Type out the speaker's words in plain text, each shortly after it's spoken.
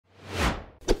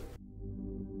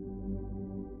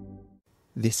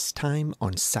This time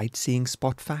on Sightseeing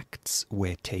Spot Facts,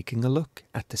 we're taking a look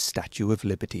at the Statue of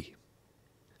Liberty.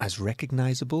 As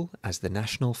recognizable as the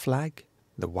national flag,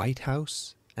 the White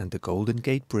House, and the Golden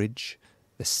Gate Bridge,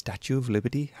 the Statue of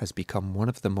Liberty has become one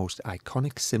of the most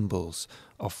iconic symbols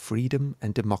of freedom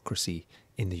and democracy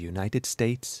in the United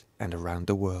States and around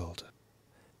the world.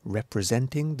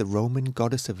 Representing the Roman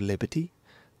goddess of liberty,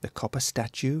 the copper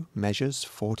statue measures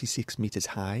 46 meters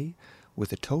high,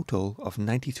 with a total of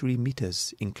 93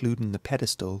 meters including the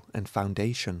pedestal and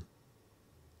foundation.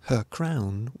 Her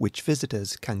crown, which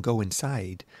visitors can go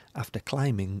inside after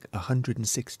climbing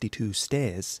 162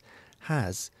 stairs,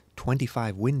 has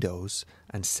 25 windows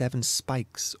and 7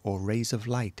 spikes or rays of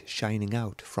light shining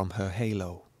out from her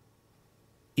halo.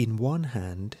 In one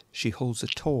hand she holds a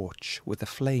torch with a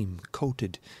flame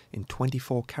coated in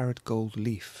 24-karat gold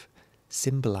leaf,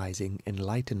 symbolizing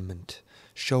enlightenment,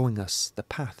 showing us the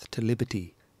path to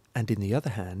liberty, and in the other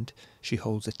hand she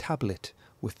holds a tablet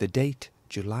with the date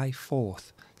July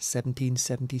 4th,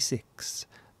 1776,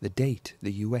 the date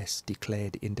the US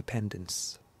declared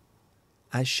independence.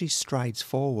 As she strides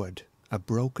forward, a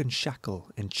broken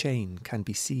shackle and chain can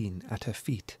be seen at her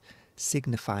feet,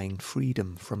 signifying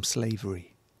freedom from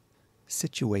slavery.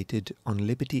 Situated on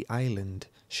Liberty Island,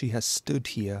 she has stood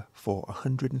here for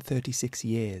 136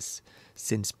 years,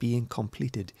 since being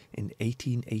completed in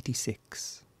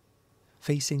 1886.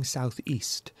 Facing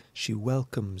southeast, she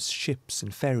welcomes ships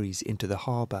and ferries into the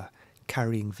harbour,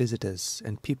 carrying visitors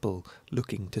and people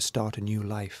looking to start a new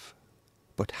life.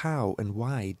 But how and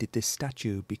why did this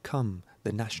statue become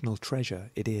the national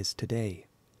treasure it is today?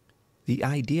 The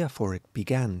idea for it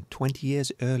began 20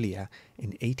 years earlier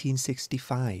in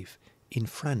 1865 in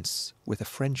France with a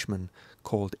Frenchman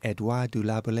called Edouard de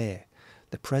Laboulaye,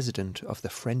 the president of the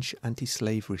French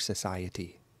Anti-Slavery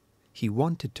Society. He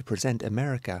wanted to present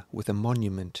America with a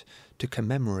monument to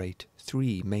commemorate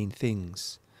 3 main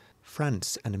things: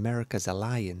 France and America's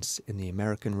alliance in the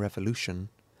American Revolution,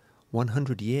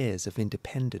 100 years of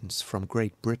independence from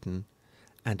Great Britain,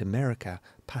 and America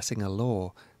passing a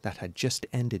law that had just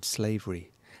ended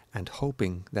slavery, and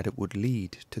hoping that it would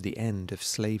lead to the end of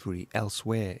slavery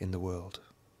elsewhere in the world.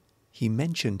 He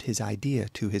mentioned his idea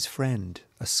to his friend,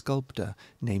 a sculptor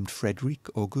named Frédéric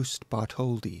Auguste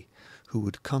Bartholdi, who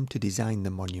would come to design the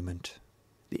monument.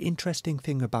 The interesting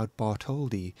thing about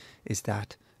Bartholdi is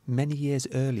that many years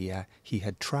earlier he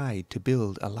had tried to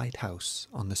build a lighthouse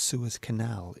on the Suez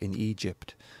Canal in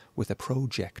Egypt with a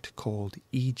project called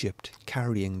Egypt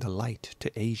Carrying the Light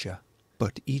to Asia.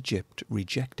 But Egypt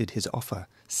rejected his offer,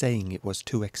 saying it was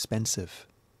too expensive.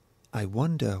 I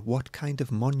wonder what kind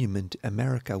of monument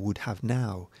America would have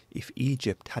now if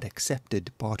Egypt had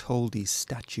accepted Bartholdi's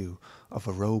statue of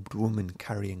a robed woman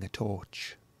carrying a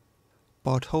torch.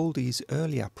 Bartholdi's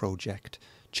earlier project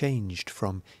changed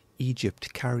from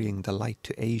Egypt Carrying the Light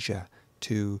to Asia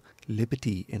to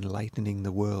Liberty Enlightening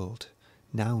the World,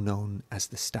 now known as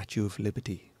the Statue of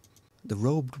Liberty. The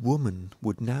robed woman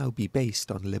would now be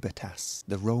based on Libertas,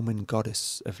 the Roman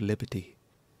goddess of liberty.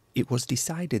 It was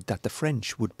decided that the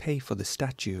French would pay for the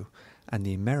statue and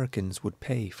the Americans would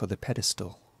pay for the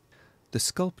pedestal. The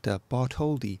sculptor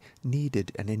Bartholdi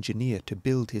needed an engineer to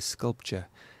build his sculpture,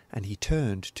 and he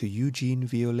turned to Eugene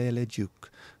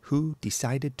Viollet-le-Duc, who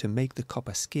decided to make the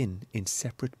copper skin in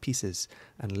separate pieces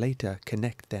and later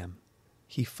connect them.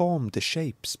 He formed the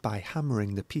shapes by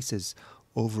hammering the pieces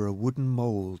over a wooden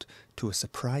mould to a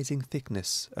surprising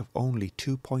thickness of only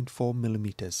 2.4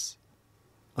 millimeters.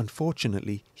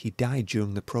 Unfortunately, he died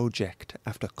during the project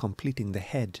after completing the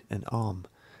head and arm,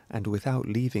 and without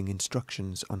leaving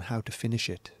instructions on how to finish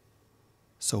it.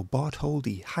 So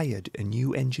Bartholdi hired a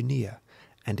new engineer,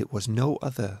 and it was no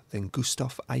other than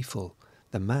Gustave Eiffel,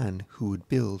 the man who would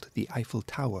build the Eiffel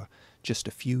Tower just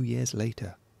a few years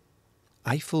later.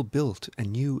 Eiffel built a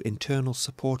new internal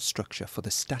support structure for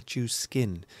the statue's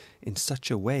skin in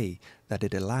such a way that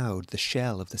it allowed the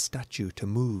shell of the statue to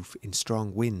move in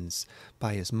strong winds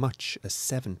by as much as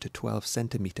 7 to 12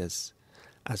 centimeters,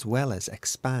 as well as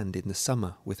expand in the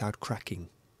summer without cracking.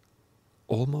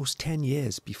 Almost 10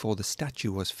 years before the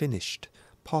statue was finished,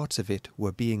 parts of it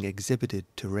were being exhibited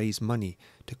to raise money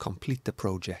to complete the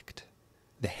project.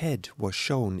 The head was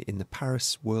shown in the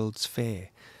Paris World's Fair,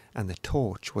 and the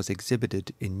torch was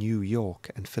exhibited in New York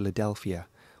and Philadelphia,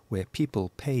 where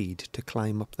people paid to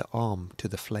climb up the arm to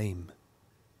the flame.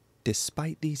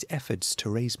 Despite these efforts to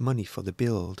raise money for the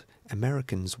build,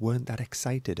 Americans weren't that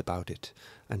excited about it,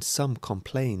 and some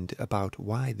complained about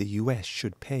why the US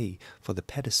should pay for the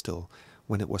pedestal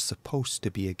when it was supposed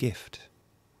to be a gift.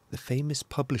 The famous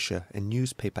publisher and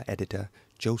newspaper editor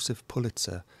Joseph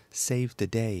Pulitzer saved the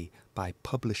day by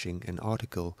publishing an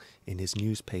article in his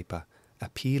newspaper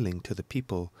appealing to the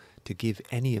people to give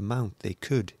any amount they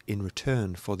could in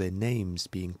return for their names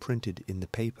being printed in the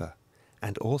paper,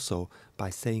 and also by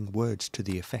saying words to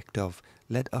the effect of,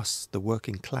 "Let us, the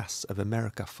working class of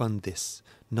America, fund this,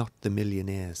 not the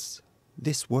millionaires."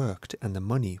 This worked and the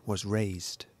money was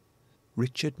raised.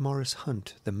 Richard Morris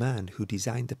Hunt, the man who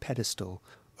designed the pedestal,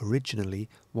 originally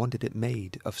wanted it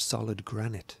made of solid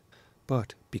granite,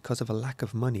 but because of a lack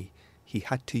of money, he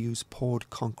had to use poured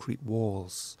concrete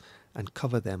walls and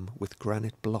cover them with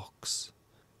granite blocks.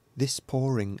 This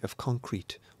pouring of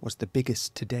concrete was the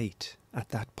biggest to date at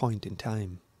that point in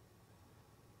time.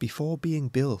 Before being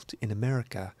built in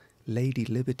America, Lady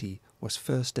Liberty was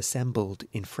first assembled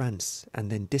in France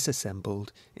and then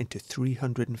disassembled into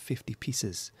 350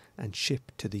 pieces and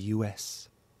shipped to the US.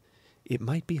 It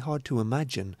might be hard to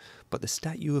imagine, but the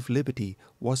Statue of Liberty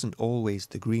wasn't always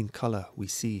the green colour we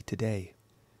see today.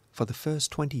 For the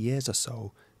first 20 years or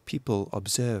so, people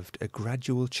observed a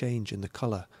gradual change in the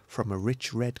colour from a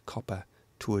rich red copper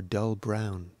to a dull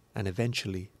brown and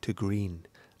eventually to green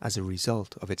as a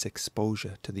result of its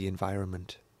exposure to the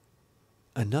environment.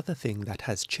 Another thing that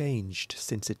has changed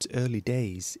since its early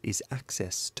days is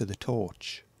access to the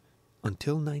torch.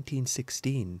 Until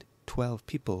 1916, 12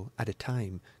 people at a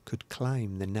time could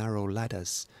climb the narrow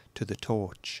ladders to the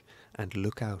torch and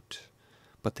look out.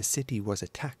 But the city was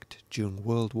attacked during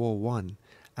World War I,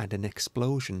 and an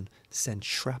explosion sent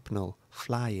shrapnel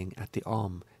flying at the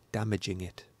arm, damaging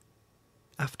it.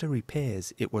 After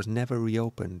repairs, it was never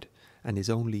reopened and is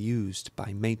only used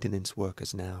by maintenance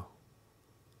workers now.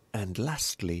 And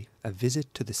lastly, a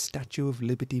visit to the Statue of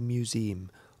Liberty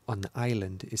Museum on the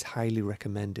island is highly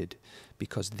recommended,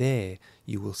 because there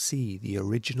you will see the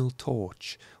original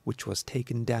torch which was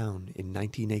taken down in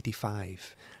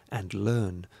 1985 and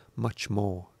learn much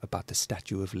more about the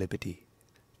Statue of Liberty.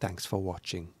 Thanks for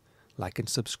watching. Like and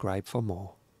subscribe for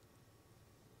more.